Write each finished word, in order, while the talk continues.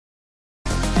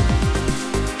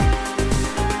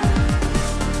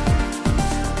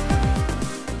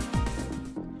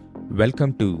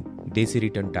Welcome to Desi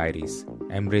Return Diaries,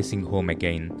 Embracing Home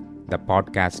Again, the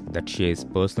podcast that shares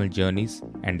personal journeys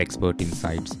and expert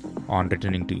insights on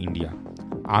returning to India.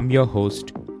 I'm your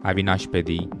host, Avinash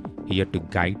Pedi, here to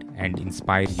guide and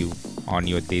inspire you on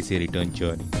your Desi return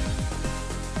journey.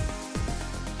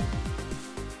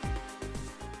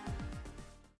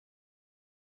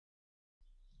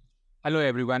 Hello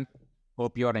everyone,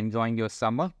 hope you are enjoying your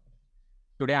summer.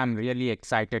 Today I'm really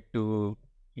excited to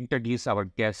introduce our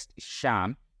guest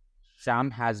Shyam.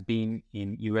 Shyam has been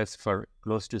in US for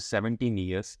close to 17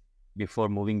 years before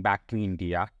moving back to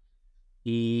India.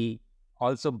 He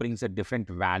also brings a different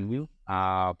value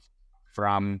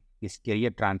from his career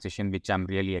transition, which I'm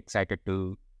really excited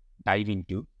to dive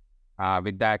into.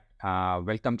 With that,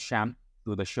 welcome Shyam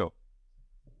to the show.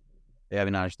 Hey,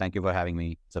 Avinash, thank you for having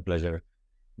me. It's a pleasure.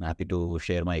 I'm happy to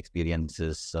share my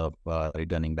experiences of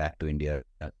returning back to India.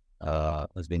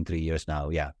 It's been 3 years now.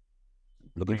 Yeah,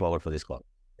 looking forward for this call.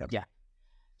 Yep. Yeah.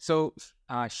 So,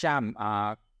 Shyam,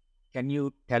 can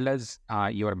you tell us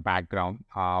your background?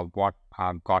 What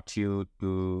got you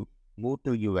to move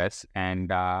to US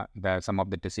and some of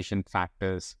the decision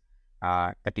factors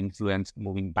that influenced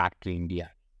moving back to India?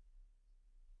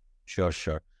 Sure.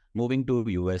 Moving to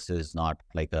US is not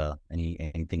like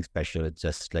anything special. It's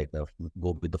just like a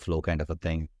go with the flow kind of a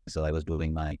thing. So I was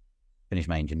finished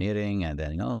my engineering, and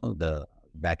then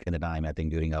back in the time, I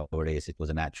think during our days, it was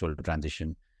a natural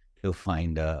transition to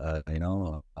find a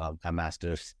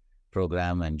master's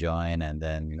program and join, and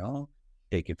then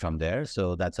take it from there.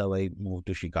 So that's how I moved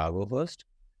to Chicago first,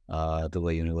 to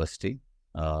a university,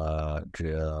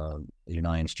 Illinois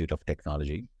Institute of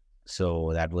Technology.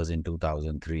 So that was in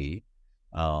 2003.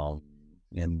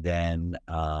 And then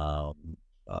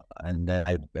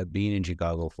I've been in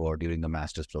Chicago during the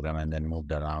master's program, and then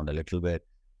moved around a little bit,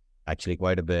 actually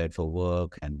quite a bit for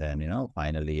work. And then,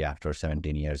 finally after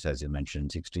 17 years, as you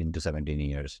mentioned, 16 to 17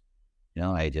 years,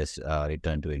 I just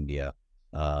returned to India.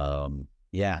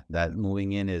 That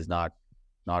moving in is not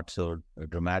so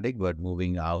dramatic, but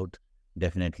moving out,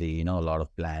 definitely, a lot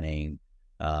of planning,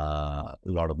 a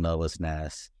lot of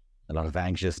nervousness, a lot of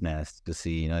anxiousness to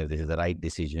see, if this is the right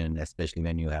decision, especially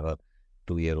when you have a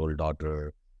 2-year-old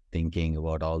daughter, thinking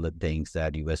about all the things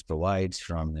that US provides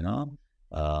from,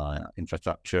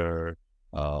 infrastructure,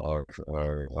 or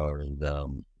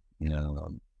the,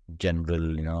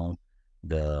 general,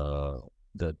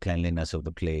 the cleanliness of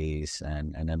the place,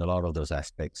 and then a lot of those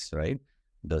aspects, right?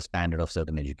 The standard of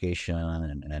certain education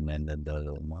and then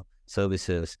the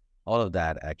services, all of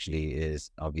that actually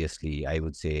is obviously, I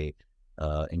would say,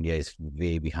 India is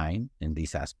way behind in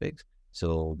these aspects.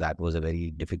 So that was a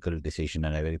very difficult decision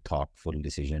and a very thoughtful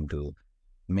decision to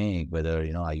make, whether,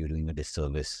 are you doing a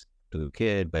disservice to a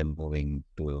kid by moving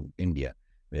to India,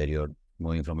 where you're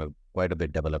moving from a quite a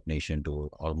bit developed nation to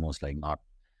almost like not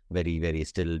very, very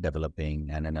still developing,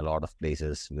 and in a lot of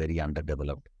places, very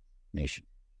underdeveloped nation.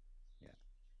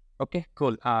 Okay,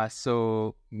 cool.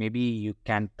 So maybe you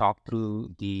can talk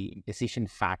through the decision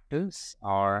factors,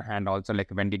 and also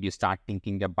like when did you start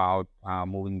thinking about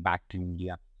moving back to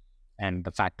India, and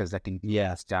the factors that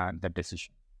influenced the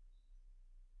decision.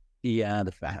 Yeah,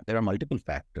 there are multiple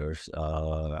factors.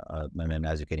 I mean,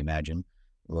 as you can imagine,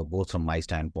 both from my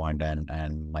standpoint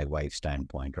and my wife's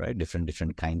standpoint, right?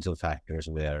 Different kinds of factors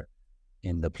were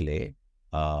in the play.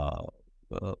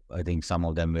 I think some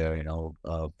of them were,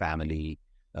 family.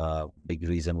 Big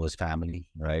reason was family,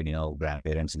 right?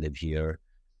 Grandparents live here,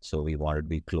 so we wanted to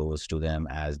be close to them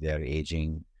as they're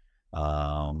aging,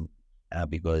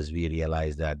 because we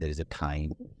realized that there is a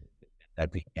time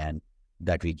that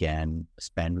we can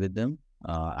spend with them.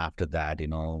 After that,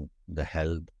 the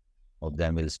health of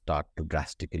them will start to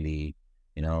drastically,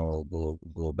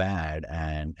 go bad,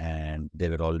 and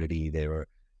there were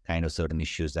kind of certain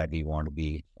issues that we want to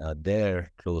be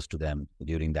there close to them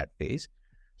during that phase.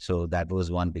 So that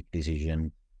was one big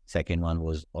decision. Second one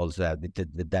was also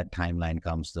with that timeline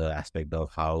comes the aspect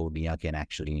of how Nia can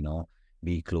actually,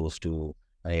 be close to,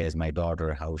 as my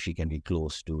daughter, how she can be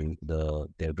close to her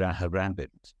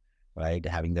grandparents, right?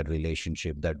 Having that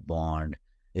relationship, that bond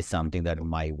is something that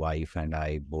my wife and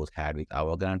I both had with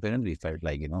our grandparents. We felt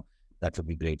like, that would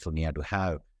be great for Nia to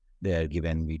have there,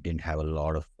 given we didn't have a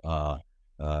lot of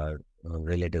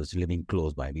relatives living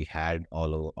close by. We had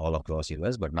all across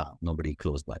US, but nobody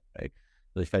close by, right?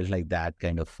 So it felt like that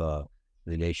kind of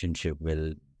relationship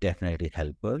will definitely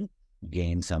help her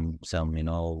gain some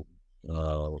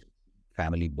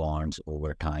family bonds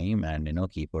over time,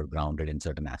 and keep her grounded in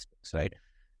certain aspects, right?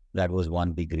 That was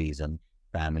one big reason,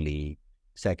 family.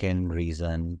 Second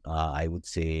reason, I would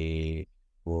say,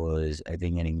 was, I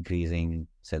think, an increasing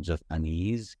sense of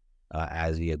unease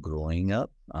as we are growing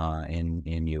up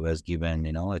in US. Given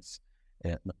it's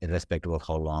irrespective of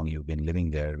how long you've been living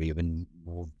there, we even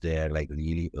moved there like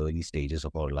really early stages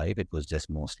of our life. It was just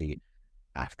mostly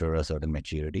after a certain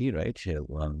maturity, right? So,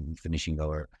 finishing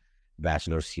our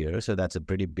bachelor's here. So that's a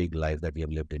pretty big life that we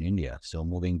have lived in India. So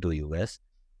moving to US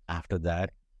after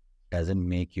that doesn't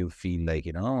make you feel like,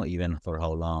 even for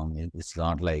how long, it's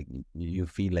not like you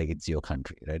feel like it's your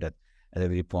country, right? At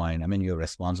every point, I mean, you're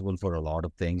responsible for a lot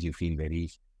of things. You feel very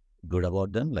good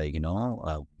about them, like,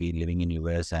 be living in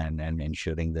US and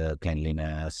ensuring the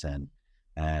cleanliness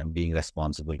and being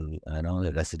responsible,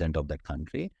 the resident of that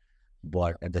country.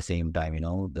 But at the same time,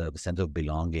 the sense of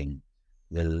belonging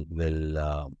will will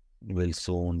uh, will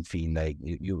soon feel like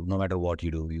you no matter what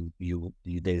you do,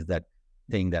 there's that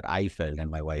thing that I felt and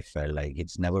my wife felt, like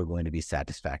it's never going to be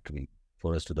satisfactory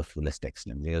for us to the fullest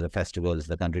extent. Because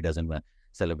the country doesn't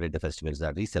celebrate the festivals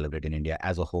that we celebrate in India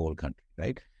as a whole country,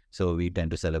 right? So we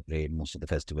tend to celebrate most of the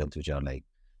festivals, which are like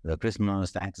the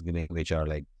Christmas, Thanksgiving, which are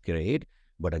like great.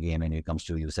 But again, when it comes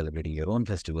to you celebrating your own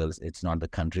festivals, it's not the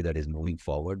country that is moving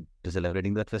forward to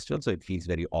celebrating that festival. So it feels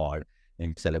very odd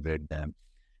and celebrate them.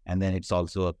 And then it's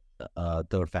also a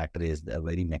third factor is a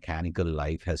very mechanical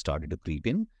life has started to creep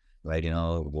in, right?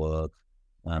 Work,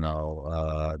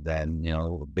 then,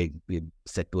 big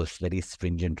set to a very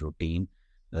stringent routine,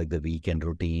 like the weekend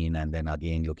routine. And then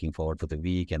again, looking forward for the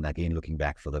week and again, looking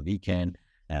back for the weekend.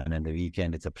 And then the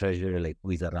weekend, it's a pressure, like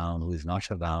who is around, who is not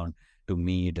around to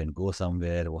meet and go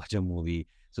somewhere, watch a movie.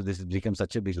 So this has become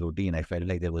such a big routine. I felt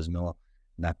like there was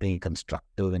nothing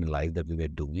constructive in life that we were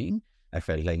doing. I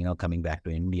felt like, coming back to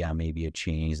India, maybe a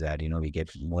change that, we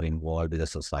get more involved with the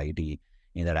society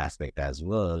in that aspect as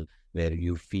well, where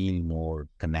you feel more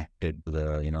connected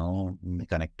to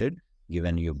connected,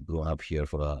 given you've grown up here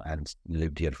and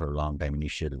lived here for a long time,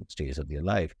 initial stages of your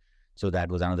life. So that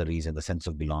was another reason, the sense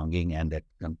of belonging and that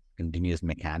continuous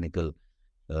mechanical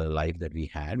life that we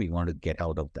had. We want to get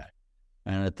out of that.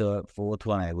 And the fourth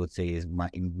one I would say is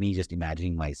me just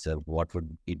imagining myself what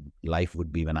life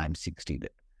would be when I'm 60 there,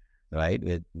 right?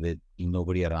 With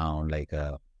nobody around, like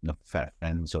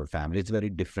friends or family. It's a very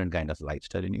different kind of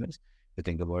lifestyle in US. If you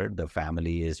think about it, the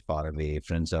family is far away,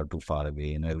 friends are too far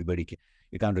away.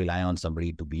 You can't rely on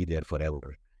somebody to be there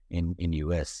forever in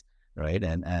US, right?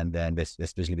 And then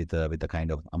especially with the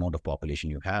kind of amount of population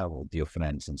you have with your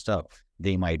friends and stuff,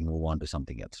 they might move on to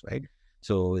something else, right?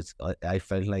 So I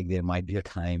felt like there might be a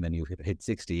time when you hit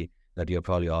 60 that you're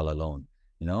probably all alone,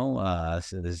 so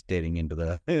staring into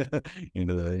the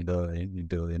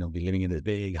be living in this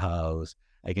big house.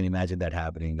 I can imagine that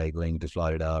happening, like going to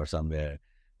Florida or somewhere.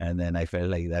 And then I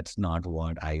felt like that's not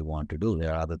what I want to do.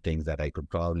 There are other things that I could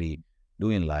probably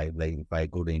do in life. Like if I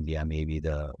go to India, maybe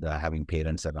the having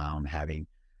parents around, having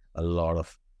a lot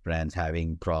of friends,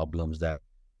 having problems that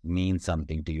mean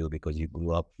something to you because you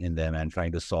grew up in them, and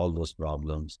trying to solve those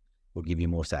problems would give you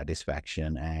more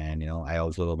satisfaction. And, I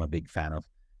also am a big fan of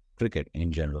cricket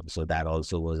in general. So that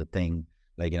also was a thing,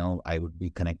 like, I would be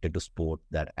connected to sport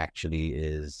that actually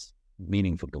is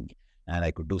meaningful to me, and I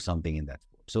could do something in that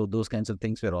sport. So those kinds of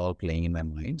things were all playing in my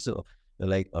mind. So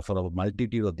like for a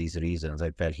multitude of these reasons, I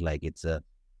felt like it's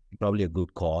probably a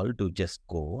good call to just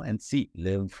go and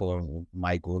live for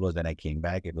my goal. Was when I came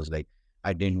back, it was like,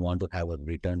 I didn't want to have a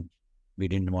return. We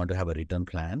didn't want to have a return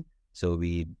plan. So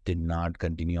we did not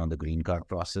continue on the green card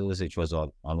process, which was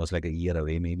almost like a year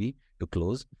away, maybe to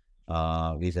close.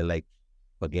 We said like,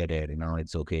 forget it,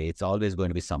 it's okay. It's always going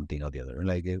to be something or the other.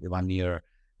 Like 1 year,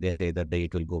 they say that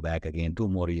date will go back again, 2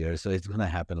 more years. So it's going to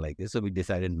happen like this. So we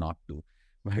decided not to.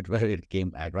 But where it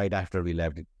came at, right after we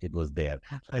left, it was there.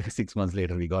 Like 6 months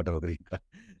later, we got our green card.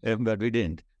 But we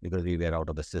didn't, because we were out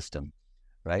of the system,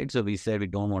 right? So we said we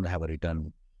don't want to have a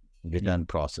return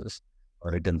process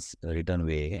or return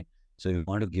way. So we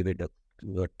want to give it a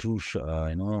true,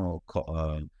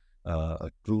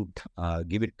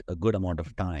 give it a good amount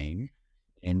of time,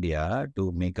 India,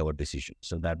 to make our decision.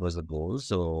 So that was the goal.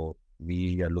 So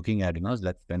we are looking at,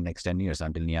 let's spend next 10 years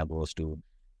until Nia goes to,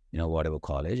 whatever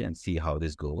college, and see how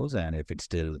this goes. And if it's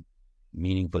still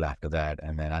meaningful after that,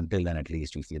 and then until then, at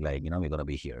least we feel like, we're going to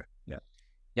be here. Yeah.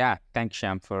 Yeah, thanks,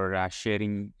 Sham, for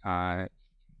sharing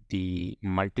the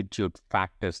multitude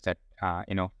factors that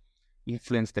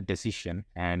influence the decision.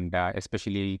 And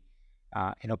especially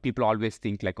people always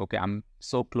think like, okay, I'm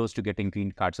so close to getting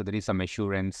green card, so there is some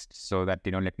assurance, so that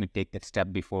let me take that step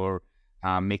before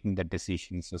making that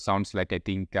decision. So sounds like, I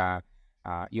think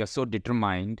you're so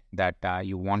determined that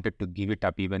you wanted to give it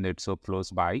up even though it's so close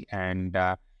by, and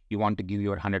you want to give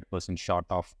your 100% shot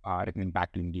of returning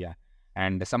back to India.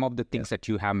 And some of the things that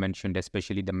you have mentioned,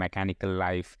 especially the mechanical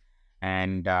life,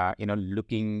 and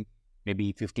looking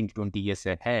maybe 15 to 20 years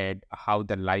ahead, how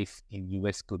the life in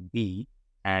US could be,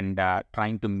 and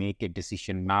trying to make a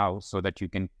decision now so that you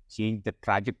can change the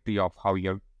trajectory of how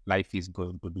your life is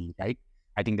going to be, right?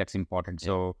 I think that's important. Yeah.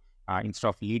 So instead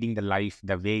of leading the life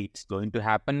the way it's going to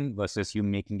happen versus you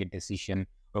making a decision,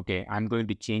 okay, I'm going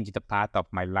to change the path of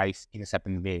my life in a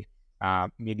certain way.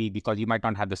 Maybe because you might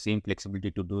not have the same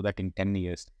flexibility to do that in 10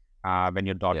 years when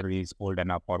your Yeah. daughter is old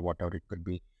enough or whatever it could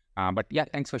be. But yeah,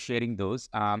 thanks for sharing those.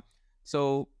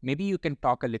 So maybe you can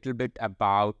talk a little bit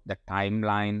about the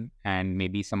timeline and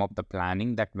maybe some of the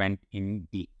planning that went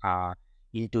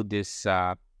into this,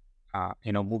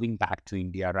 moving back to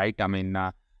India, right? I mean,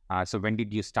 so when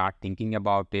did you start thinking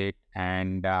about it,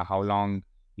 and how long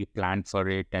you planned for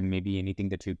it, and maybe anything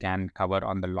that you can cover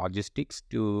on the logistics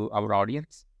to our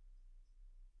audience?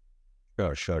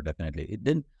 Sure, sure, definitely. It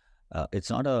didn't. It's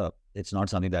not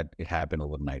something that it happened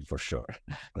overnight for sure,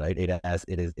 right?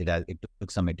 It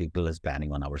took some meticulous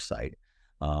planning on our side.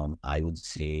 I would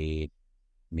say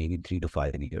maybe 3 to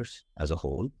 5 years as a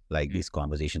whole. Like Mm. these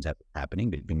conversations have been happening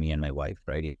between me and my wife,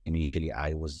 right? Initially,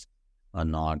 I was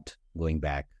not going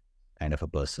back kind of a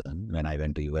person. When I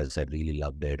went to US, I really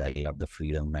loved it. I loved the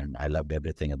freedom and I loved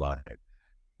everything about it,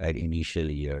 right? Initial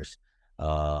years,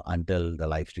 until the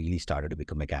life really started to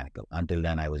become mechanical. Until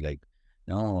then, I was like,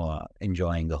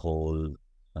 enjoying the whole,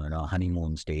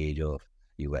 honeymoon stage of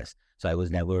US. So I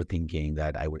was never thinking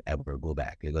that I would ever go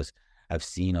back because I've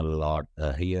seen a lot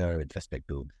here with respect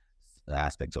to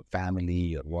aspects of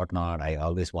family or whatnot. I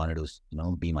always wanted to,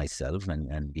 be myself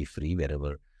and be free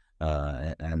wherever.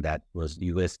 And that was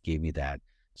US gave me that.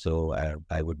 So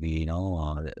I would be,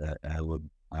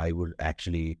 I would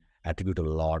actually attribute a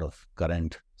lot of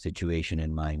current situation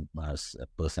in my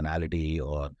personality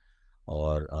or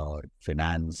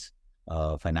finance,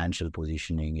 financial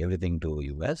positioning, everything to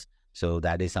US. So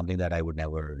that is something that I would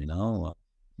never,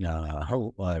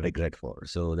 regret for.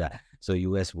 So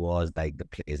US was like the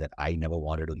place that I never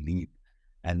wanted to leave.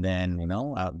 And then,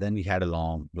 then we had a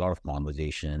lot of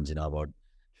conversations, about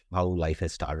how life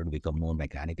has started to become more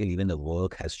mechanical. Even the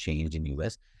work has changed in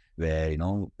US, where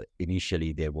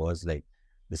initially there was like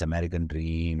this American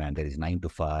dream, and there is 9 to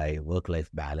 5 work-life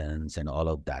balance and all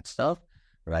of that stuff,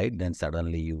 right? Then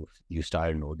suddenly you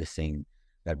start noticing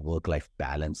that work-life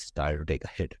balance started to take a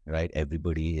hit, right?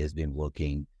 Everybody has been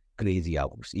working crazy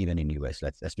hours, even in US,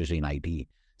 especially in IT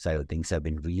side of things have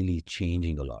been really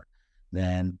changing a lot.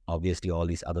 Then obviously all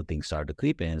these other things started to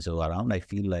creep in. So around, I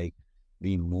feel like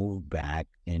we moved back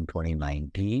in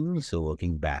 2019. So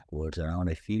working backwards around,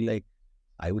 I feel like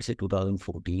I would say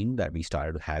 2014 that we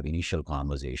started to have initial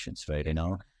conversations, right?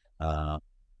 Uh,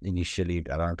 initially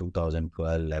around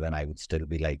 2012, 11, I would still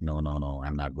be like, no, no, no,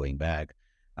 I'm not going back.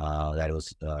 That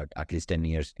was at least 10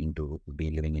 years into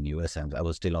being living in US, and I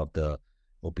was still of the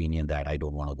opinion that I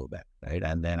don't want to go back, right?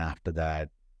 And then after that,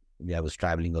 yeah, I was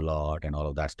traveling a lot and all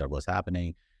of that stuff was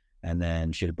happening. And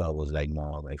then Shilpa was like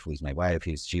more like, who is my wife,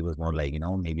 she was more like,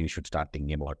 maybe we should start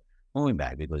thinking about moving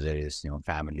back because there is,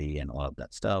 family and all of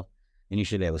that stuff.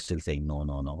 Initially, I was still saying no,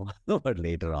 no, no. But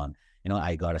later on,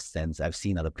 I got a sense. I've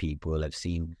seen other people, I've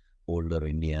seen older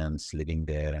Indians living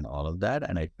there and all of that.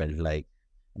 And I felt like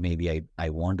maybe I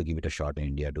want to give it a shot in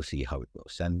India to see how it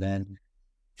goes. And then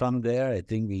from there, I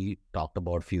think we talked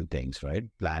about a few things, right?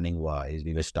 Planning wise,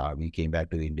 we came back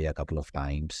to India a couple of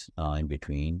times in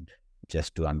between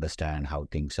just to understand how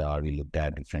things are. We looked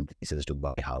at different places to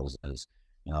buy houses,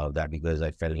 that because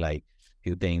I felt like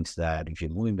few things that if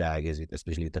you're moving back is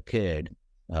especially with a kid,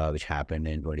 which happened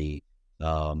in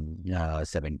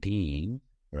 2017,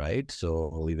 right?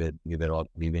 So we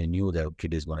knew that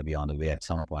kid is going to be on the way at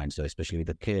some point. So especially with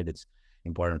the kid, it's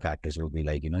important factors will be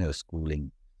like, your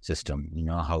schooling system,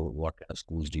 what kind of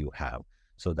schools do you have?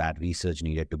 So that research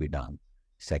needed to be done.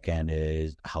 Second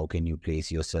is how can you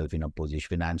place yourself in a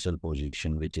financial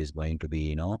position, which is going to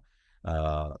be,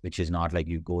 which is not like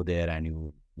you go there and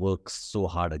you work so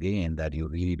hard again that you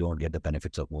really don't get the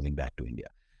benefits of moving back to India.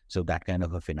 So that kind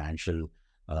of a financial,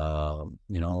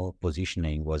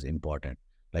 positioning was important.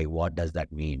 Like, what does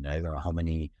that mean? Right? Or how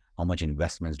much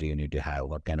investments do you need to have?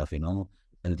 What kind of, wealth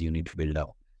you need to build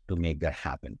up to make that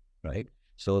happen, right?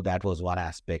 So that was one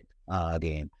aspect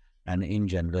again. And in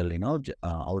general,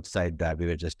 outside that, we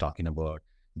were just talking about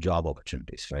job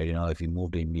opportunities, right? If you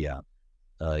move to India,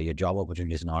 your job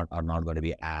opportunities are not going to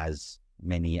be as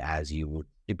many as you would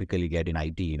typically get in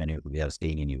IT when you are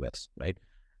staying in US, right?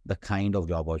 The kind of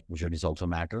job opportunities also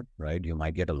matter, right? You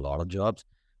might get a lot of jobs,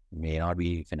 may not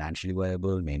be financially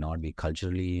viable, may not be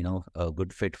culturally, a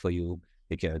good fit for you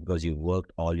because you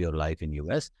worked all your life in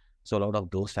US. So a lot of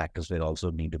those factors will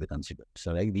also need to be considered.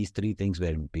 So like these three things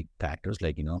were big factors,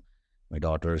 like, my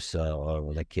daughter's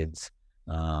or the kids'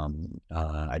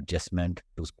 adjustment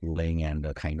to schooling and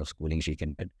the kind of schooling she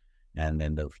can get, and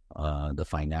then the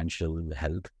financial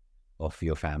health of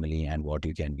your family and what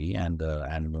you can be, and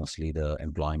mostly the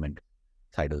employment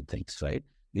side of things, right?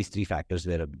 These three factors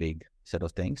were a big set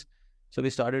of things. So we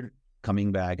started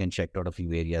coming back and checked out a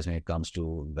few areas when it comes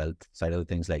to wealth side of the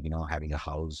things, like, having a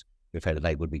house. We felt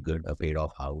like would be good, a paid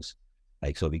off house.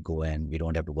 Like, so we go in, we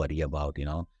don't have to worry about,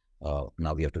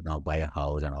 now we have to now buy a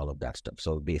house and all of that stuff.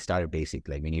 So we started basic,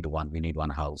 like we need one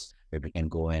house where we can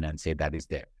go in and say that is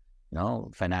there,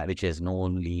 which is no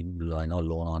lien, loan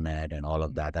on it and all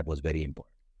of that. That was very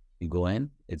important. You go in,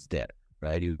 it's there,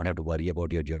 right? You don't have to worry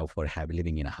about your job for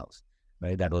living in a house,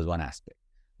 right? That was one aspect.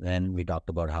 Then we talked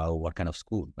about what kind of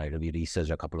school, right? We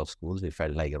researched a couple of schools. We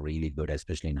felt like a really good,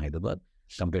 especially in Hyderabad,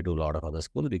 compared to a lot of other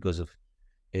schools because of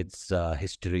its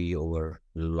history over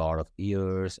a lot of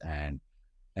years and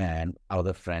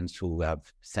other friends who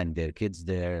have sent their kids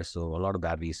there. So a lot of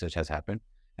that research has happened,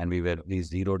 and we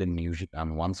zeroed in usually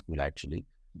on one school actually,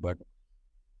 but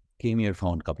came here,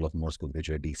 found a couple of more schools which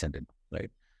were decent, right?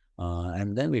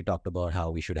 And then we talked about how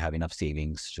we should have enough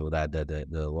savings so that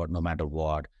no matter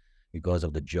what, because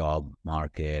of the job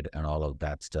market and all of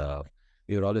that stuff,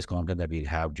 we were always confident that we'd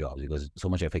have jobs because so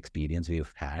much of experience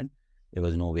we've had. There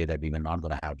was no way that we were not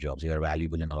going to have jobs. We are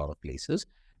valuable in a lot of places.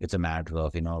 It's a matter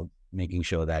of, making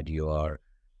sure that you are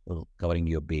covering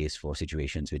your base for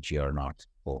situations which you are not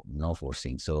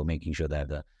foreseeing. So making sure that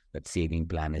that saving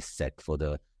plan is set for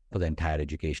the entire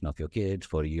education of your kids,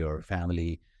 for your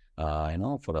family,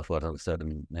 for a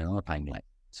certain, timeline.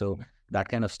 So that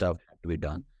kind of stuff had to be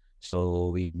done. So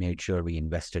we made sure we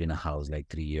invested in a house like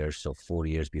 3 years. So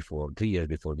 3 years before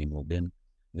we moved in,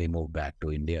 we moved back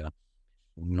to India,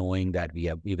 knowing that we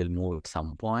will move at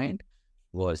some point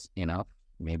was enough.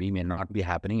 Maybe may not be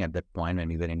happening at that point when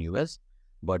we were in US,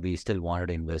 but we still wanted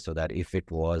to invest so that if it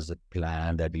was a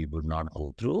plan that we would not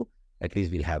go through, at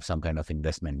least we'll have some kind of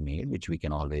investment made, which we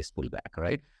can always pull back,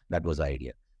 right? That was the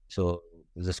idea. So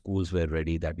the schools were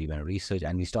ready that we went research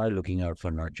and we started looking out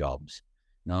for our jobs.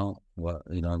 Now,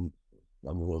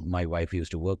 my wife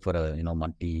used to work for a,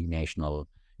 multinational,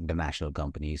 international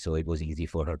company. So it was easy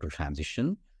for her to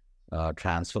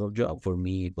transfer of job. For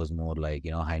me, it was more like,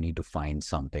 I need to find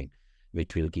something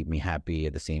which will keep me happy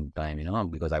at the same time,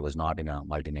 because I was not in a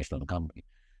multinational company.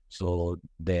 So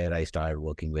there I started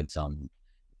working with some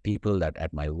people that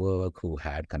at my work who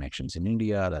had connections in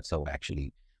India. That's how I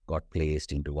actually got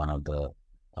placed into one of the,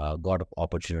 got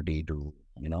opportunity to,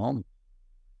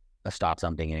 start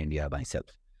something in India myself,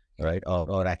 right?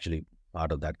 Or actually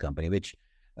part of that company, which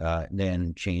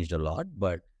then changed a lot.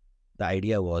 But the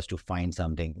idea was to find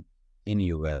something in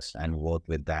US and work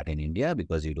with that in India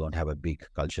because you don't have a big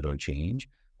cultural change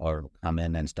or come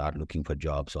in and start looking for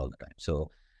jobs all the time. So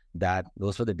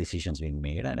those were the decisions we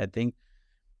made. And I think,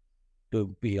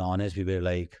 to be honest, we were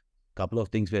like, a couple of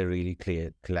things were really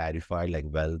clarified, like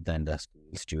wealth and the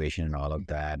situation and all of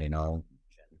that,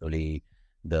 generally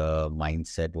the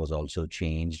mindset was also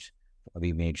changed.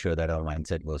 We made sure that our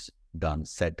mindset was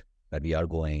set, that we are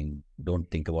going, don't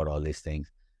think about all these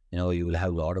things. You will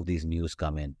have a lot of these news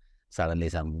come in. Suddenly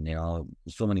so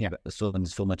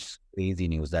much crazy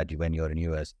news that when you're in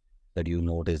US, that you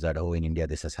notice that, oh, in India,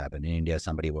 this has happened. In India,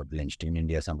 somebody was lynched. In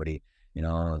India, somebody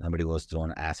was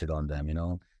thrown acid on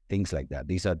them, things like that.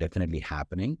 These are definitely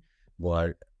happening.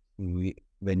 But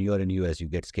when you're in US, you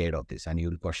get scared of this and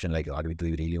you'll question like, do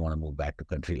we really want to move back to a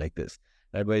country like this?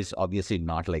 That was obviously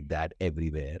not like that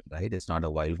everywhere, right? It's not a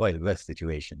wild west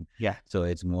situation. Yeah. So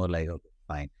it's more like, okay,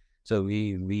 fine. So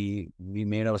we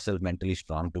made ourselves mentally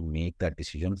strong to make that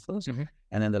decision first. Mm-hmm.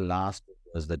 And then the last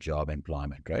was the job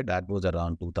employment, right? That was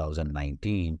around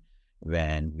 2019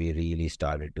 when we really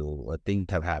started to, things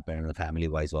have happened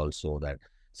family-wise also, that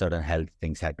certain health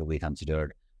things had to be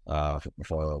considered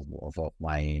for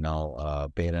my,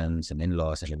 parents and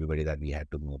in-laws and everybody, that we had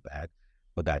to move back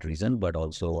for that reason. But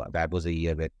also that was a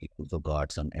year where we also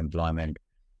got some employment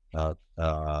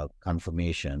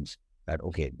confirmations that,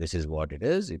 okay, this is what it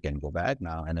is, you can go back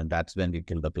now. And then that's when we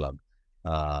killed the plug.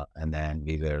 And then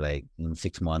we were like, in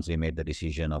 6 months, we made the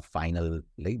decision of final,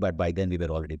 but by then we were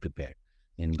already prepared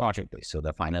in budget. So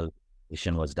the final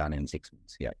decision was done in 6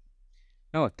 months. Yeah.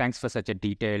 No, thanks for such a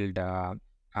detailed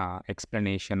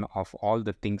explanation of all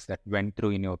the things that went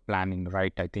through in your planning,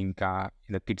 right? I think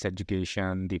the kids'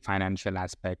 education, the financial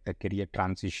aspect, the career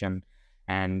transition,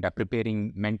 and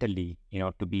preparing mentally,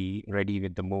 to be ready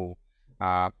with the move.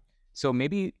 So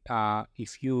maybe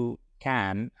if you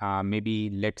can, maybe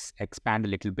let's expand a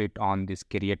little bit on this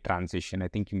career transition. I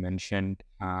think you mentioned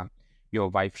your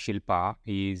wife Shilpa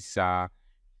is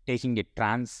taking a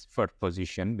transfer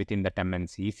position within that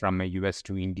MNC from a US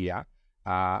to India?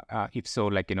 If so,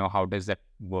 like, how does that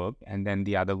work? And then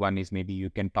the other one is maybe you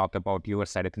can talk about your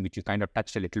side of things, which you kind of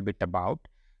touched a little bit about,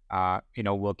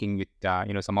 working with,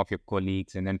 some of your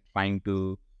colleagues and then trying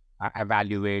to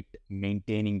evaluate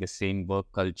maintaining the same work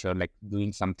culture, like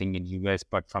doing something in US,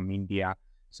 but from India.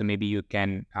 So maybe you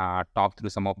can talk through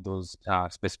some of those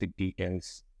specific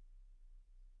details.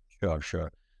 Sure,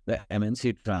 sure. The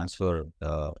MNC transfer,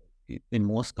 in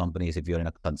most companies, if you're in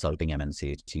a consulting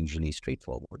MNC, it's usually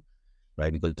straightforward,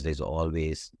 right? Because there's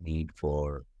always need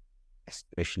for,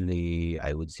 especially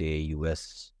I would say,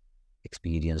 US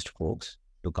experienced folks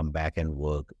to come back and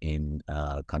work in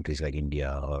countries like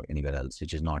India or anywhere else,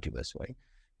 which is not US, right?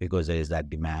 Because there is that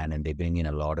demand, and they bring in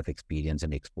a lot of experience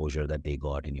and exposure that they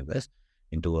got in US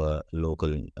into a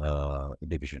local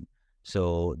division.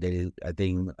 So there is, I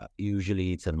think,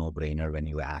 usually it's a no-brainer when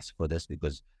you ask for this,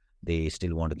 because they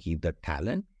still want to keep the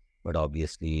talent, but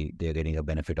obviously they're getting a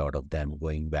benefit out of them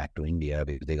going back to India,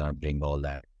 because they're going to bring all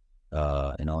that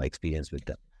experience with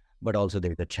them. But also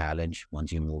there's a challenge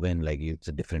once you move in, like it's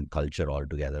a different culture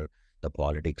altogether. The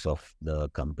politics of the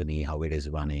company, how it is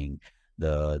running,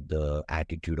 the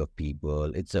attitude of people,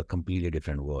 it's a completely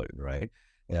different world, right?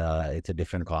 It's a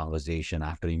different conversation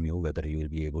after you move, whether you will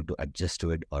be able to adjust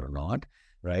to it or not,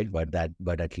 right? But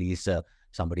at least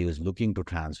somebody who's looking to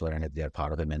transfer, and if they're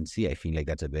part of MNC, I feel like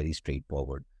that's a very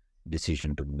straightforward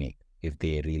decision to make if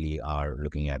they really are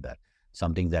looking at that.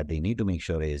 Something that they need to make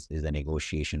sure is the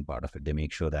negotiation part of it. They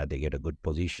make sure that they get a good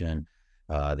position,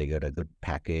 they get a good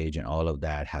package, and all of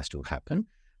that has to happen,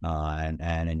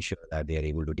 and ensure that they are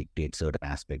able to dictate certain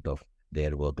aspect of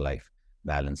their work life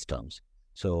balance terms.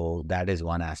 So that is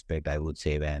one aspect I would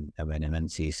say when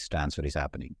MNC's transfer is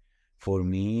happening. For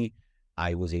me,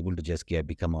 I was able to just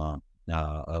become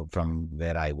from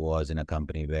where I was in a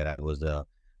company where I was a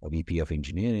VP of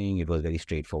engineering. It was very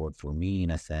straightforward for me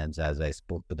in a sense. As I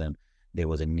spoke to them, there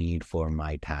was a need for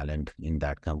my talent in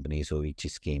that company, so it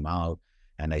just came out,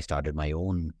 and I started my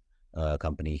own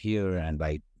company here,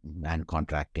 and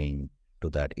contracting to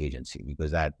that agency,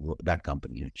 because that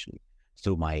company actually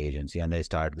through my agency, and I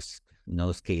started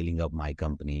scaling up my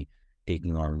company,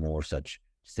 taking on more such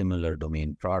similar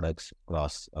domain products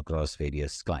across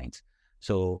various clients.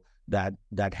 So that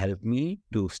helped me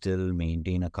to still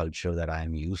maintain a culture that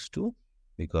I'm used to,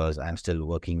 because I'm still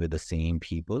working with the same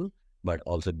people, but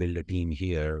also build a team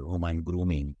here whom I'm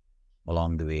grooming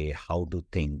along the way, how to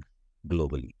think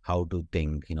globally, how to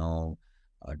think,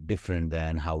 different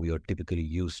than how you're typically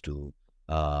used to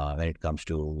when it comes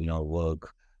to,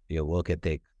 work, your work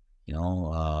ethic,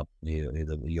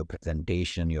 your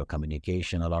presentation, your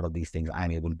communication, a lot of these things.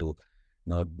 I'm able to,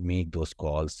 make those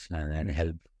calls and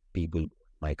help people,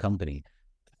 my company.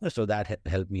 So that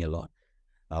helped me a lot.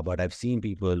 But I've seen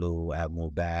people who have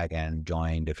moved back and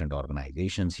joined different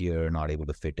organizations here, not able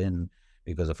to fit in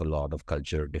because of a lot of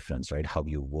culture difference, right? How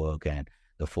you work and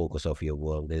the focus of your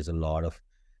work. There's a lot of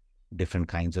different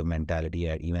kinds of mentality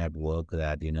even at work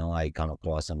that, I come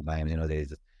across sometimes.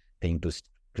 There's a thing to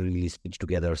really stitch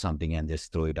together something and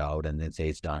just throw it out and then say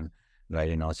it's done, right?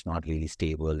 It's not really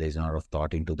stable. There's not a lot of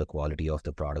thought into the quality of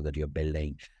the product that you're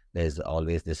building. There's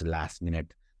always this last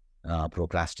minute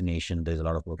procrastination. There's a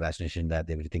lot of procrastination that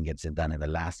everything gets done at the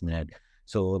last minute.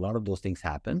 So a lot of those things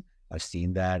happen. I've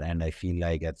seen that, and I feel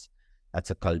like that's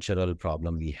a cultural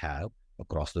problem we have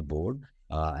across the board,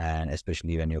 and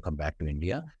especially when you come back to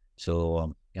India.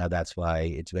 So that's why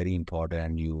it's very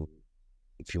important.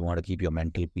 If you want to keep your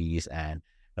mental peace and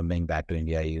coming back to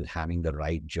India, having the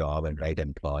right job and right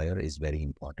employer is very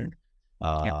important.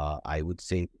 Yeah. I would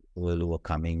say people who are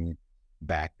coming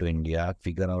back to India,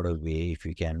 figure out a way if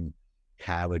you can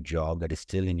have a job that is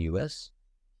still in US,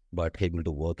 but able to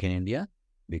work in India,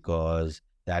 because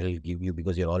that'll give you,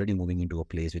 because you're already moving into a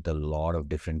place with a lot of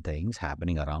different things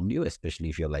happening around you, especially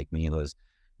if you're like me, who has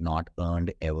not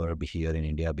earned ever here in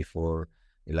India before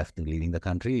leaving the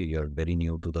country. You're very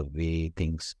new to the way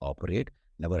things operate.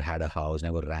 Never had a house,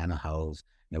 never ran a house,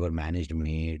 never managed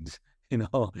maids,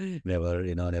 never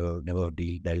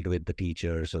dealt with the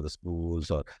teachers or the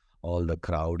schools or all the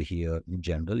crowd here in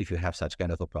general. If you have such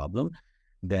kind of a problem,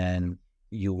 then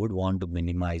you would want to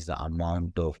minimize the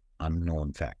amount of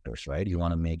unknown factors, right? You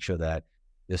want to make sure that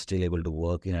you're still able to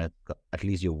work at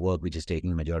least your work, which is taking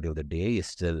the majority of the day, is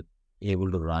still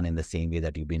able to run in the same way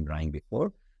that you've been running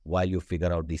before, while you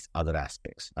figure out these other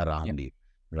aspects around you,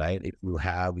 right? If you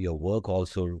have your work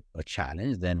also a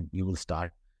challenge, then you will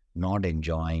start not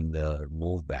enjoying the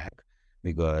move back,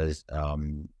 because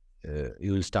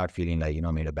you will start feeling like,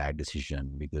 made a bad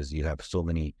decision, because you have so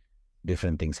many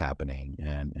different things happening,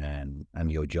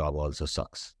 and your job also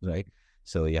sucks, right?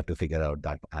 So you have to figure out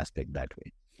that aspect that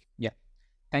way. Yeah.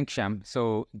 Thanks, Sham.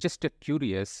 So just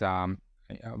curious,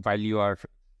 while you are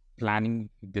planning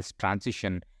this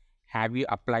transition, have you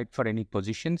applied for any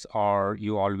positions, or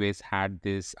you always had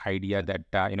this idea that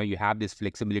you have this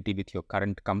flexibility with your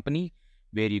current company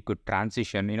where you could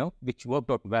transition, which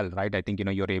worked out well, right? I think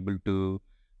you're able to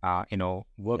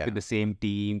work with Yeah. the same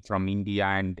team from India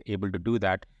and able to do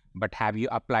that. But have you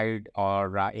applied,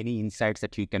 or any insights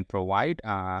that you can provide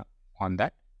on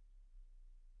that?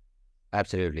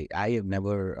 Absolutely. I have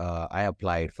never. I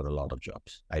applied for a lot of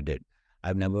jobs. I did.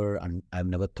 I've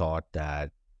never thought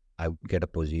that I would get a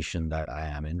position that I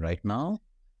am in right now.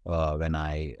 When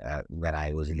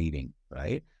I was leaving,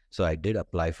 right? So I did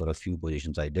apply for a few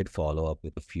positions. I did follow up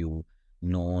with a few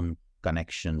known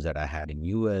connections that I had in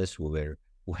US who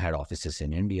had offices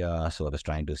in India. So I was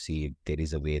trying to see if there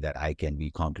is a way that I can be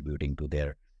contributing to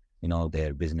their,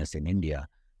 their business in India.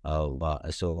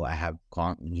 So I have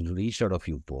reached out a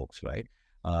few folks, right?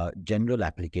 General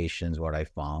applications, what I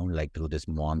found, like through this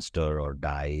Monster or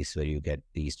Dice, where you get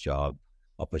these job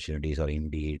opportunities, or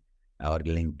Indeed or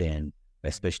LinkedIn,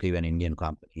 especially when Indian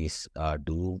companies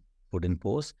do put in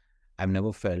posts. I've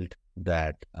never felt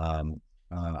that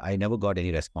I never got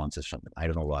any responses from them. I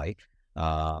don't know why.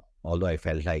 Although I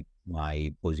felt like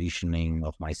my positioning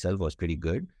of myself was pretty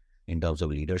good in terms of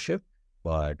leadership,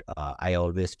 but I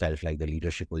always felt like the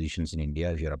leadership positions in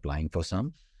India, if you're applying for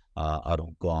some, are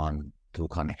gone through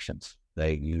connections.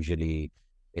 Like usually,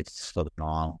 it's for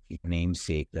the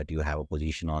namesake that you have a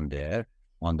position on there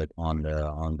on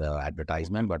the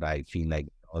advertisement, but I feel like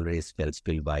always felt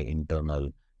filled by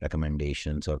internal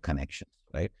recommendations or connections.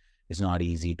 Right? It's not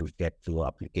easy to get to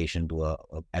application to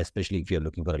especially if you're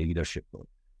looking for a leadership role,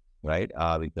 right?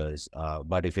 Because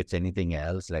but if it's anything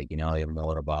else, like you're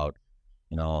more about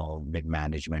mid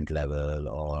management level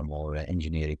or more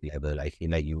engineering level, I feel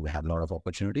like you have a lot of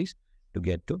opportunities to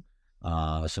get to.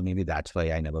 So maybe that's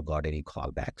why I never got any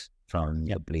callbacks from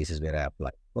the places where I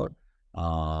applied for.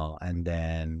 And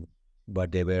then,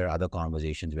 but there were other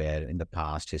conversations where in the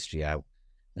past history, I've,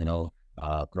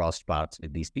 crossed paths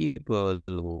with these people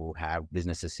who have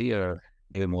businesses here.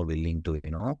 They were more willing to,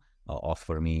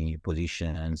 offer me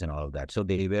positions and all of that. So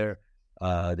there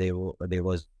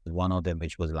was one of them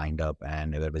which was lined up,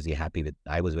 and they were very happy with.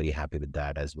 I was very happy with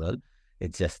that as well.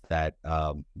 It's just that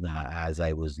as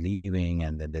I was leaving,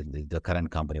 and then the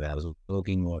current company where I was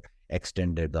working or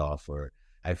extended the offer,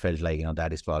 I felt like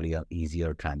that is probably an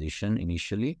easier transition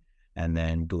initially, and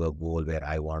then to a goal where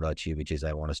I want to achieve, which is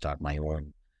I want to start my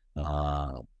own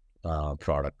uh,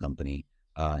 product company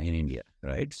in India,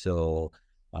 right? So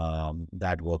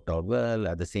that worked out well.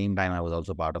 At the same time, I was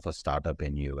also part of a startup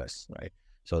in US, right?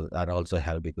 So that also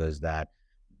helped because that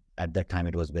at that time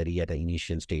it was very at the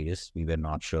initial stages. We were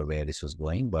not sure where this was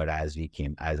going, but as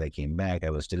I came back, I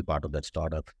was still part of that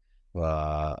startup,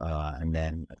 and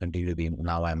then continue to be.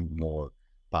 Now I'm more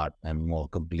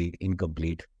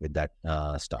incomplete with that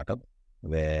startup,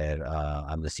 where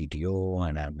I'm the CTO,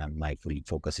 and my full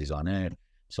focus is on it.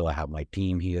 So I have my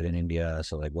team here in India,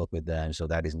 so I work with them. So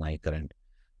that is my current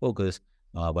focus.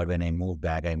 But when I moved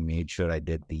back, I made sure I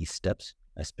did these steps,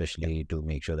 especially to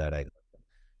make sure that I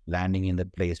landing in the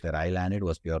place where I landed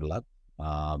was pure luck.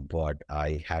 But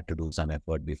I had to do some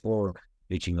effort before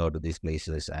reaching out to these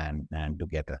places and to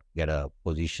get a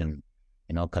position,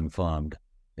 confirmed.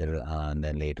 And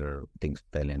then later things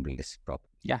fell in place properly.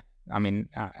 Yeah. I mean,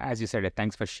 as you said,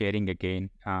 thanks for sharing again.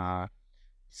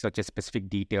 Such a specific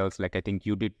details. Like I think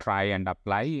you did try and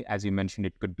apply, as you mentioned,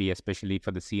 it could be especially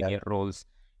for the senior roles.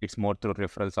 It's more through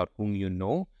referrals or whom you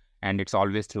know, and it's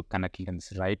always through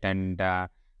connections, right? And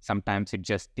sometimes it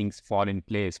just things fall in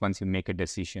place once you make a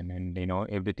decision, and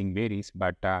everything varies.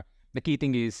 But the key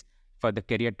thing is for the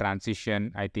career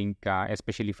transition. I think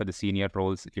especially for the senior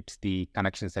roles, it's the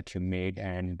connections that you made,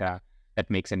 and that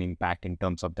makes an impact in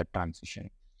terms of the transition.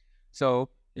 So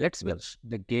let's switch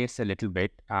the gears a little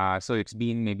bit. So it's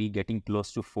been maybe getting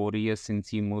close to 4 years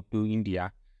since you moved to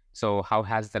India. So how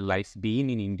has the life been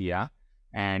in India?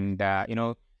 And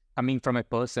coming from a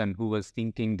person who was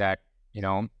thinking that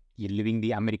you're living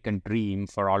the American dream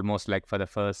for almost like for the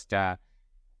first 10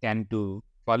 to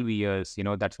 12 years,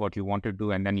 that's what you want to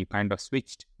do, and then you kind of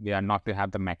switched. We are not to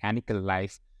have the mechanical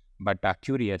life, but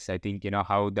curious, I think,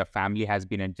 how the family has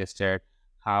been adjusted,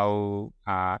 how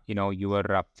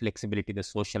your flexibility, the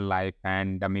social life,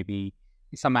 and maybe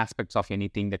some aspects of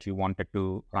anything that you wanted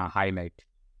to highlight.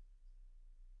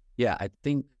 Yeah, I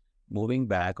think moving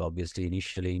back, obviously,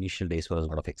 initial days was a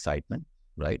lot of excitement,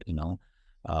 right?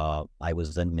 I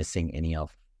wasn't missing any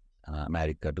of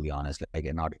America, to be honest. Like,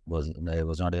 there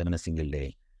was not even a single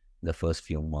day the first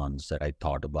few months that I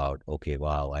thought about, okay,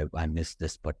 wow, I missed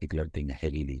this particular thing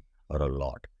heavily or a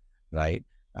lot, right?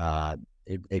 Uh,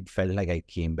 it felt like I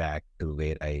came back to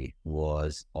where I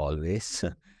was always,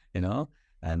 you know,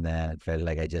 and then it felt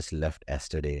like I just left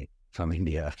yesterday from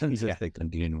India and Yeah. just like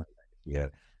continuing my life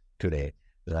here today,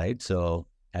 right? So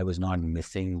I was not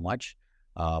missing much,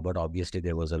 but obviously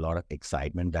there was a lot of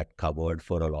excitement that covered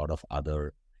for a lot of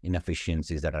other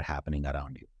inefficiencies that are happening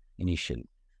around you initially.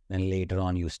 Then later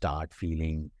on, you start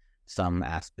feeling some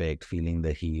aspect, feeling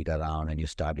the heat around, and you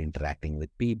start interacting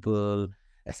with people,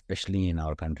 especially in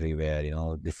our country where,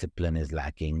 discipline is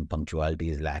lacking, punctuality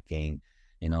is lacking.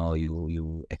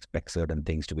 You expect certain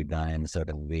things to be done in a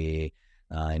certain way.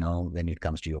 When it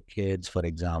comes to your kids, for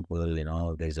example,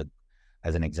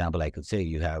 as an example, I could say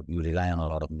you rely on a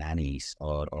lot of nannies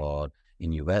or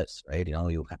in US, right?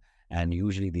 And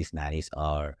usually these nannies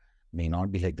may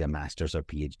not be like their masters or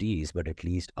PhDs, but at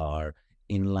least are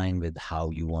in line with how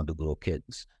you want to grow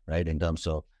kids, right? In terms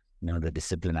of the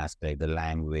discipline aspect, the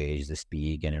language, the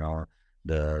speak, and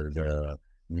the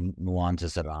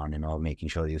nuances around making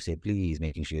sure you say please,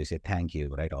 making sure you say thank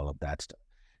you, right? All of that stuff.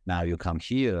 Now you come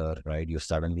here, right? You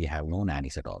suddenly have no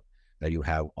nannies at all. That you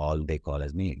have all they call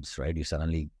as maids, right? You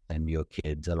suddenly and your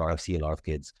kids, see a lot of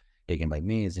kids taken by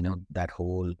maids. That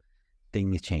whole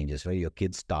thing changes, right? Your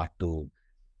kids start to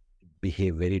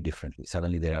behave very differently.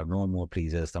 Suddenly there are no more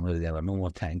pleases. Suddenly there are no more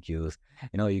thank yous.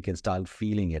 You can start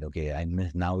feeling it. Okay, I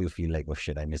miss. Now you feel like, oh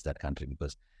shit, I miss that country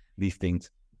because these things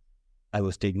I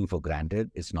was taking for granted,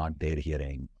 it's not there here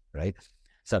anymore, right?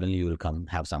 Suddenly you will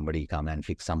have somebody come and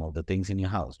fix some of the things in your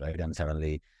house, right? And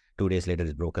suddenly 2 days later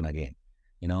it's broken again.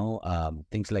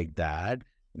 Things like that,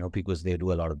 because they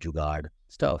do a lot of jugaad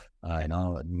stuff,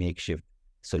 makeshift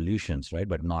solutions, right?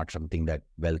 But not something that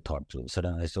well thought through.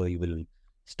 So you will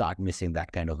start missing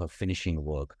that kind of a finishing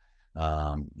work.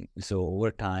 Um, so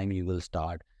over time you will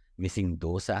start missing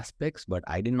those aspects, but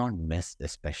I did not miss,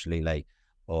 especially like,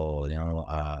 or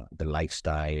the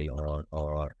lifestyle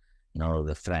or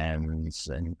the friends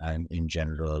and in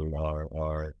general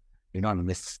or you not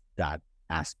miss that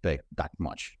aspect that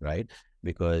much, right?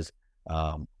 Because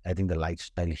I think the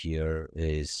lifestyle here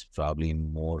is probably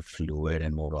more fluid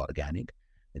and more organic.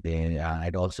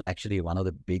 It also actually one of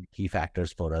the big key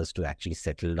factors for us to actually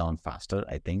settle down faster,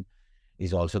 I think,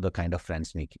 is also the kind of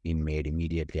friends we made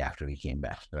immediately after we came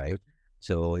back, right?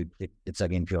 So it's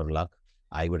again pure luck.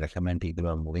 I would recommend people who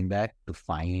are moving back to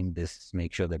find this,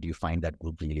 make sure that you find that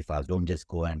group really fast. Don't just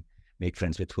go and make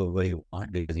friends with whoever you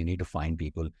want, because you need to find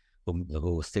people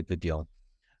who sit with you,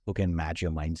 who can match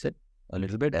your mindset a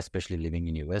little bit, especially living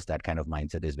in US. That kind of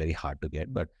mindset is very hard to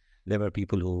get. But there were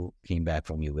people who came back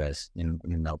from US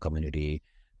in our community.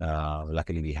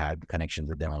 Luckily, we had connections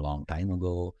with them a long time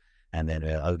ago. And then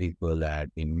there are other people that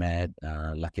we met,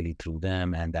 luckily through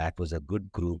them. And that was a good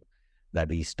group that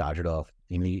we started off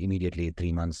immediately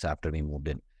 3 months after we moved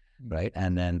in, right?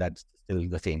 And then that's still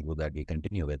the same group that we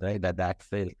continue with, right? That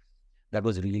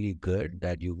was really good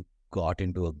that you got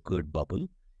into a good bubble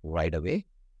right away,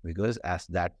 because as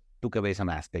that took away some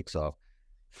aspects of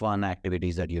fun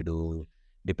activities that you do,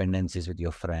 dependencies with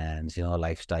your friends,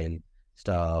 lifestyle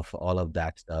stuff, all of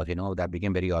that stuff, that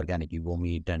became very organic. You go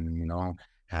meet and,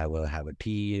 have a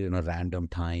tea, random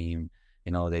time,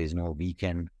 there is no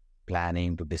weekend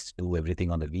planning to just do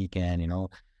everything on the weekend,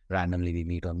 randomly we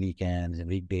meet on weekends and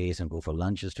weekdays and go for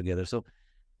lunches together. So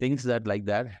things that like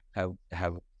that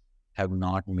have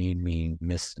not made me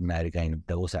miss America in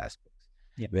those aspects.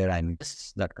 Yeah. Where I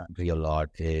miss that country a lot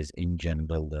is in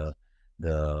general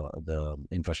the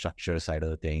infrastructure side of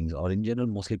the things, or in general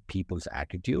mostly people's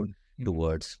attitude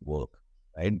towards work.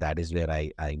 Right, that is where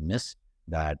I miss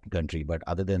that country. But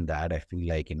other than that, I feel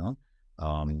like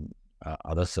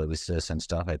other services and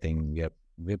stuff, I think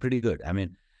we're pretty good. I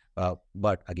mean,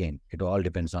 but again, it all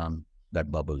depends on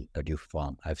that bubble that you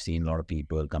form. I've seen a lot of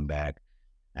people come back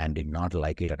and did not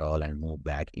like it at all and move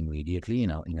back immediately,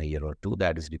 in a year or two.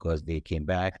 That is because they came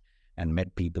back and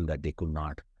met people that they could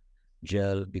not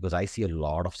gel, because I see a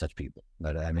lot of such people.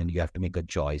 But I mean, you have to make a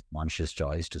choice, conscious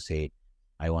choice to say,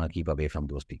 I want to keep away from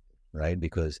those people, right?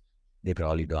 Because they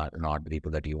probably not the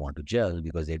people that you want to gel,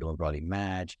 because they don't probably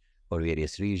match for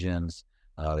various reasons,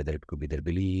 whether it could be their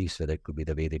beliefs, whether it could be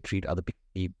the way they treat other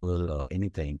people or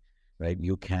anything, right?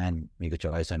 You can make a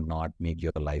choice and not make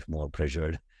your life more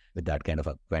pressured with that kind of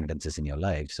acquaintances in your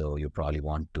life. So you probably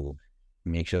want to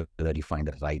make sure that you find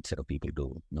the right set of people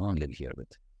to live here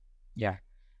with. Yeah.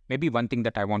 Maybe one thing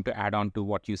that I want to add on to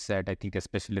what you said, I think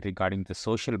especially regarding the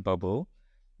social bubble,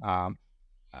 um,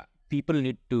 people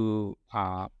need to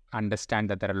understand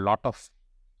that there are a lot of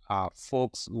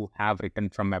folks who have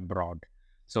returned from abroad.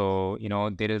 So,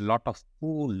 there is a lot of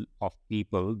pool of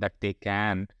people that they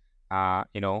can,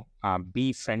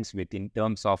 be friends with in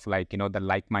terms of like, the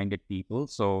like-minded people.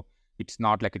 So it's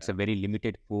not like it's a very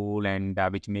limited pool and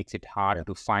which makes it hard Yeah.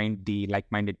 to find the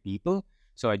like-minded people.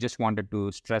 So I just wanted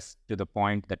to stress to the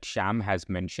point that Sham has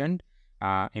mentioned,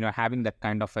 having that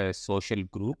kind of a social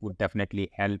group would definitely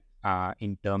help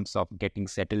in terms of getting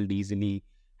settled easily,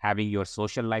 having your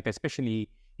social life, especially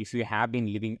if you have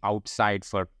been living outside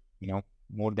for,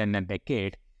 more than a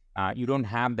decade. You don't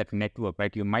have that network,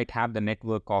 right? You might have the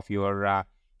network of your,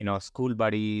 school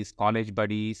buddies, college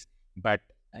buddies, but,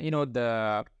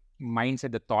 the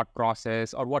mindset, the thought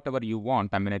process, or whatever you want.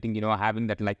 I mean, I think, having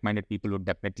that like-minded people would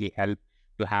definitely help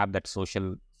to have that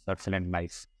social circle and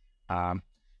life. Um,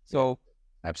 Yeah. so,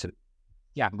 Absolutely.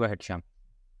 yeah, go ahead, Sham.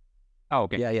 Oh,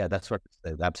 okay, Yeah. That's what.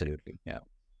 Absolutely. Yeah.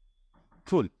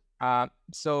 cool.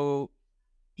 So,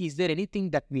 is there anything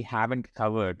that we haven't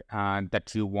covered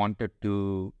that you wanted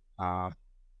to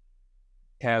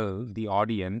tell the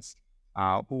audience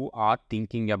who are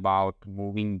thinking about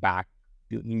moving back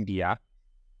to India?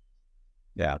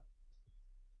 Yeah.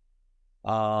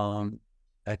 Um,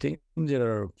 I think there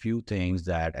are a few things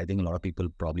that I think a lot of people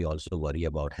probably also worry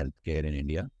about healthcare in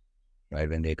India, right?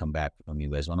 When they come back from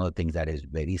US, one of the things that is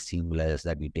very seamless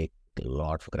that we take a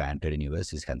lot for granted in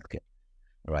US is healthcare,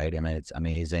 right? I mean, it's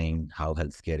amazing how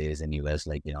healthcare is in US.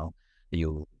 Like,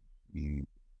 you, you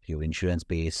your insurance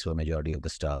pays for majority of the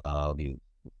stuff. You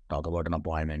talk about an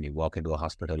appointment, you walk into a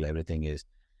hospital, everything is,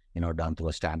 done through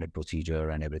a standard procedure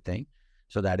and everything.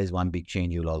 So that is one big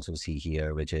change you'll also see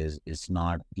here, which is it's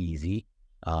not easy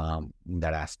in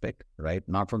that aspect, right?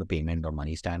 Not from the payment or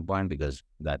money standpoint, because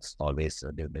that's always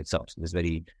it's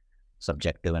very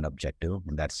subjective and objective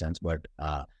in that sense. But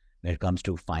when it comes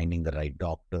to finding the right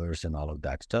doctors and all of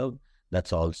that stuff,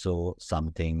 that's also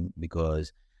something,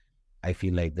 because I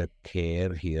feel like the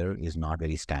care here is not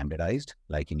very standardized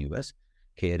like in US.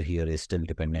 Care here is still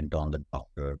dependent on the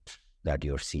doctor that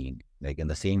you're seeing. Like in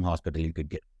the same hospital, you could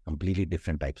get completely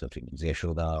different types of treatments.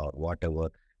 Yashoda or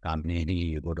whatever, Kamini,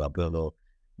 you go to Apollo,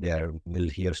 there will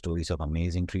hear stories of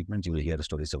amazing treatments. You will hear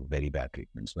stories of very bad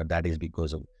treatments. But that is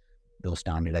because of the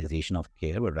standardization of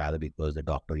care, but rather because the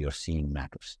doctor you're seeing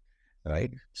matters,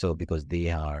 right? So because they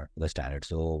are the standard.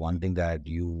 So one thing that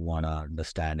you want to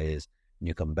understand is when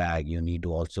you come back, you need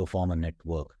to also form a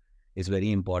network. It's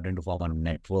very important to form a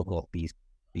network of these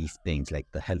things, like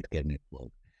the healthcare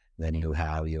network. Then you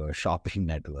have your shopping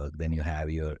network. Then you have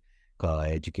your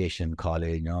education,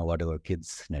 college, whatever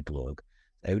kids network.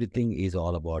 Everything is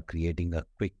all about creating a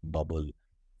quick bubble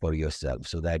for yourself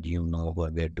so that you know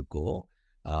where to go,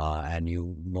 and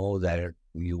you know that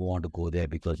you want to go there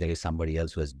because there is somebody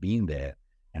else who has been there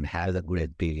and has a good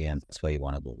experience. That's why you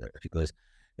want to go there, because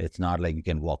it's not like you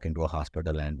can walk into a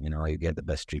hospital and you get the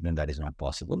best treatment. That is not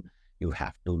possible. You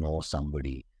have to know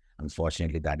somebody.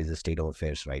 Unfortunately, that is the state of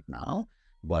affairs right now.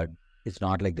 But it's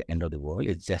not like the end of the world.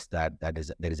 It's just that there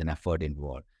is an effort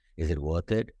involved. Is it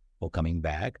worth it for coming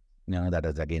back? That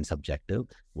is again subjective.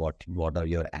 What are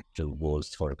your actual goals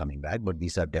for coming back? But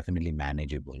these are definitely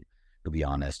manageable, to be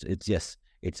honest.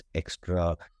 It's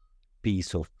extra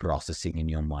piece of processing in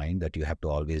your mind that you have to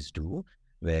always do,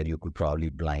 where you could probably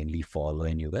blindly follow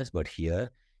in US. But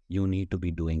here, you need to be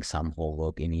doing some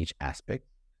homework in each aspect,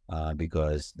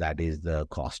 because that is the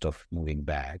cost of moving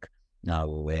back. Now,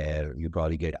 where you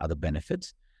probably get other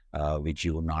benefits, which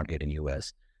you will not get in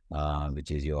US, which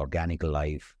is your organic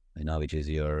life, which is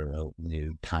your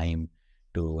time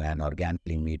to and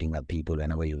organically meeting the people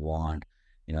whenever you want,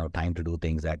 time to do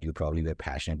things that you probably were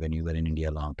passionate when you were in India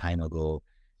a long time ago.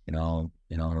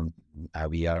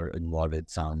 We are involved with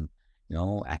some,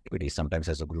 activities. Sometimes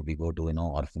as a group, we go to,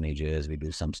 orphanages, we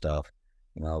do some stuff,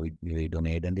 we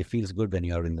donate, and it feels good when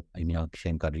you're in your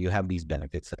same country. You have these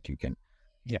benefits that you can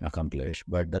accomplish,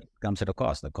 but that comes at a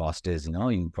cost. The cost is,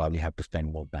 you probably have to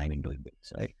spend more time in doing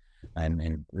this, right?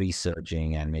 And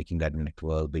researching and making that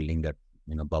network, building that,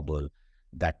 bubble,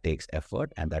 that takes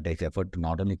effort, and that takes effort to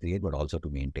not only create, but also to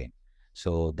maintain.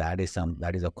 So that is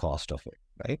a cost of it,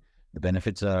 right? The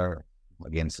benefits are,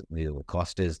 again, the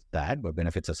cost is that, but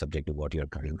benefits are subject to what you're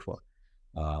cutting for.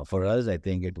 For us, I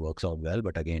think it works out well,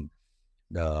 but again,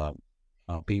 the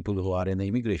people who are in the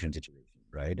immigration situation,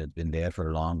 right? It's been there for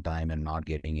a long time and not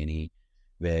getting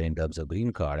anywhere in terms of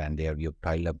green card, and you've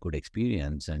piled up good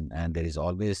experience, and there is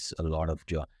always a lot of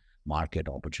market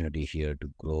opportunity here to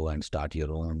grow and start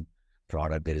your own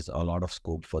product. There is a lot of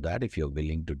scope for that if you're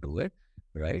willing to do it,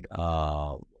 right?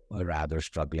 Rather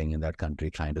struggling in that country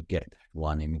trying to get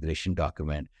one immigration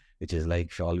document, which is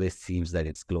like always seems that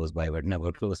it's close by but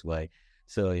never close by.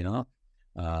 So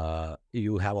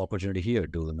you have opportunity here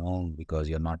to because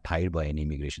you're not tied by any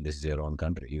immigration. This is your own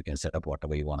country. You can set up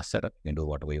whatever you want to set up. You can do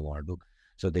whatever you want to do.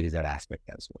 So there is that aspect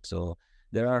as well. So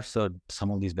there are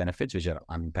some of these benefits which are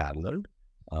unparalleled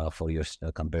for your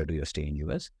compared to your stay in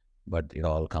US, but it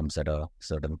all comes at a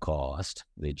certain cost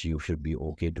which you should be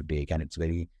okay to take, and it's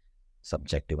very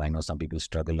subjective. I know some people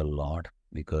struggle a lot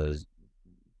because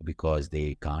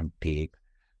they can't take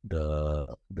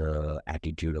the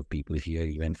attitude of people here,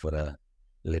 even for a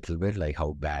little bit, like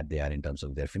how bad they are in terms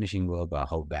of their finishing work or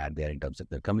how bad they are in terms of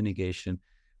their communication.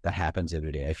 That happens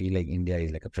every day. I feel like India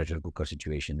is like a pressure cooker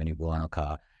situation. When you go on a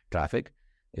car traffic,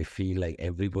 I feel like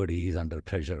everybody is under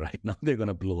pressure right now. They're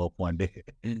gonna blow up one day,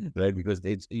 right? Because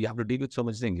you have to deal with so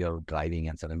much things. You're driving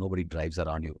and suddenly nobody drives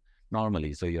around you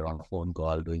normally. So you're on a phone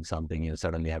call doing something. You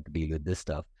suddenly have to deal with this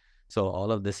stuff. So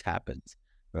all of this happens,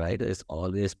 right? There's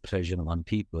always pressure on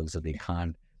people, so they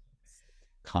can't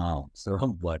calm.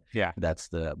 So, but Yeah.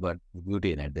 but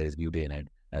beauty in it. There is beauty in it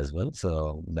as well.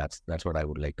 So that's what I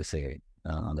would like to say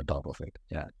on the top of it.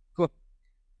 Yeah. Cool.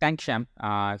 Thanks, Sham.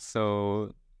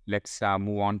 So let's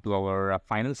move on to our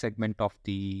final segment of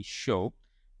the show,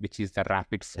 which is the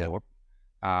rapid Yeah. four.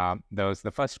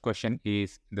 The first question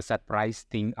is the surprise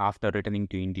thing after returning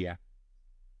to India.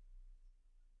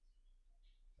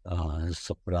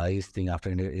 Surprise thing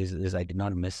after India is I did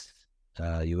not miss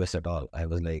US at all. I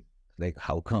was like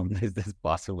how come is this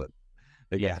possible?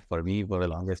 Like, Yeah. for me, for the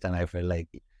longest time, I felt like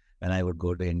when I would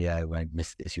go to India, I might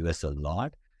miss this US a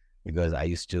lot because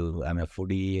I'm a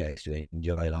foodie. I used to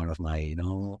enjoy a lot of my,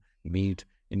 meat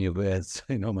in US,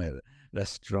 my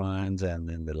restaurants and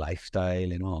then the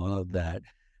lifestyle, all of that.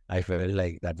 I felt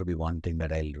like that would be one thing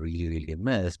that I really, really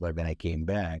miss. But when I came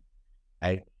back,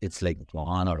 it's like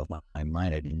gone out of my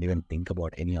mind. I didn't even think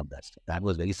about any of that stuff. That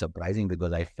was very surprising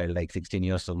because I felt like 16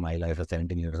 years of my life or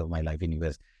 17 years of my life in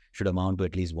US should amount to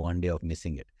at least one day of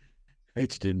missing it,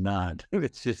 which did not.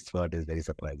 It's just what is very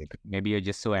surprising. Maybe you're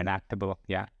just so adaptable.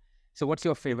 Yeah. So what's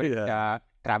your favorite Yeah.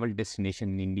 travel destination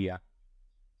in India?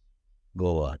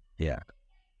 Goa. Yeah,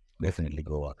 definitely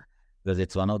Goa. Because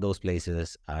it's one of those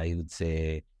places I would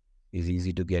say is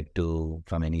easy to get to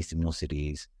from any most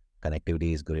cities.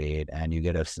 Connectivity is great, and you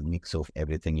get a mix of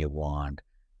everything you want,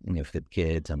 with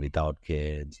kids and without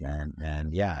kids,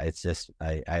 and yeah, it's just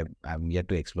I'm yet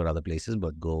to explore other places,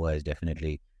 but Goa is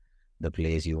definitely the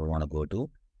place you would want to go to.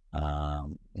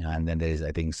 And then there is,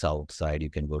 I think, south side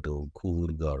you can go to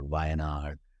Coorg or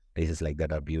Wayanad. Places like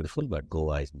that are beautiful, but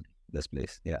Goa is this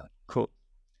place. Yeah. Cool.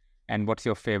 And what's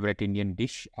your favorite Indian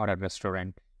dish or a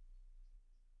restaurant?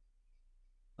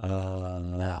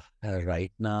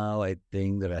 Right now, I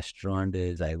think the restaurant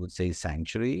is, I would say,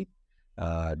 Sanctuary.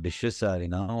 Dishes are,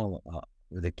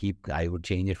 I would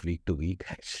change it week to week,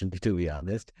 actually, to be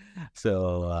honest.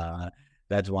 So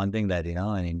that's one thing that,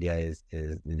 in India is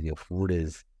your food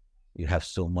is, you have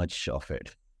so much of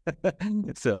it.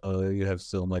 So you have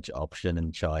so much option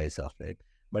and choice of it.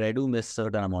 But I do miss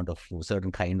certain amount of food,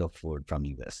 certain kind of food from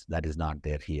US that is not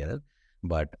there here.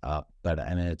 But I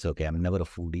mean, it's okay. I'm never a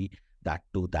foodie that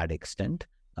to that extent.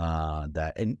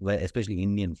 Especially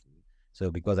Indian food. So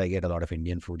because I get a lot of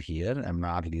Indian food here, I'm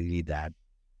not really that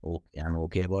okay. I'm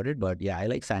okay about it. But yeah, I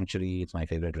like Sanctuary. It's my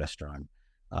favorite restaurant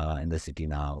in the city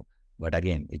now. But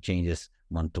again, it changes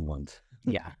month to month.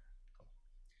 Yeah.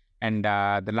 And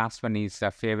the last one is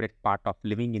a favorite part of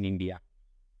living in India.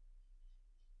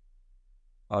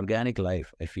 Organic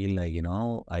life. I feel like,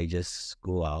 I just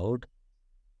go out.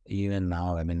 Even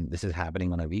now, I mean, this is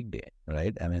happening on a weekday,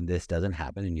 right? I mean, this doesn't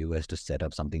happen in US to set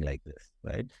up something like this,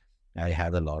 right? I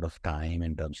have a lot of time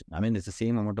in terms, I mean, it's the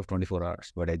same amount of 24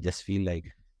 hours, but I just feel like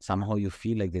somehow you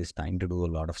feel like there's time to do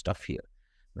a lot of stuff here,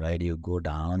 right? You go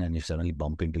down and you suddenly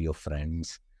bump into your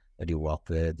friends that you walk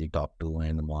with, you talk to,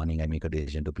 and in the morning I make a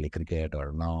decision to play cricket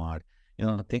or not.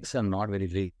 Things are not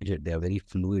very rigid. They are very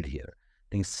fluid here.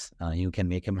 Things, you can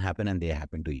make them happen and they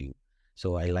happen to you.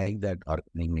 So I like that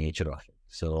organic nature of it.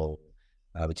 So,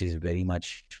 which is very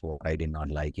much what I did not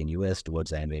like in US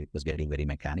towards the end, where it was getting very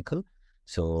mechanical.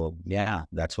 So yeah,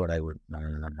 that's what I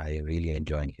really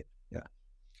enjoy here. Yeah.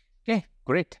 Okay,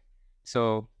 great.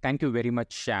 So thank you very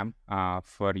much, Sham,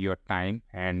 for your time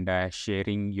and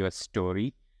sharing your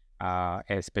story,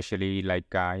 especially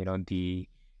the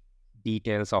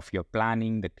details of your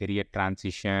planning, the career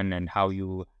transition, and how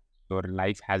your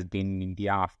life has been in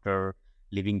India after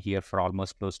living here for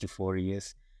almost close to 4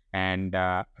 years. And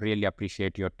really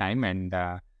appreciate your time. And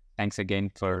thanks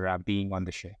again for being on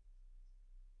the show.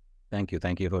 Thank you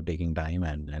for taking time,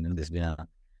 and this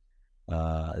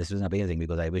was amazing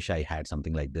because I wish I had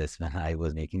something like this when I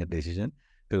was making a decision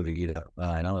to read,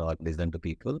 or listen to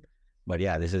people. But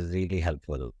yeah, this is really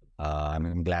helpful.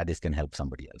 I'm glad this can help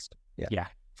somebody else. Yeah. Yeah,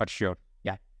 for sure.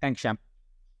 Yeah. Thanks, Sham.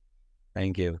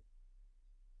 Thank you.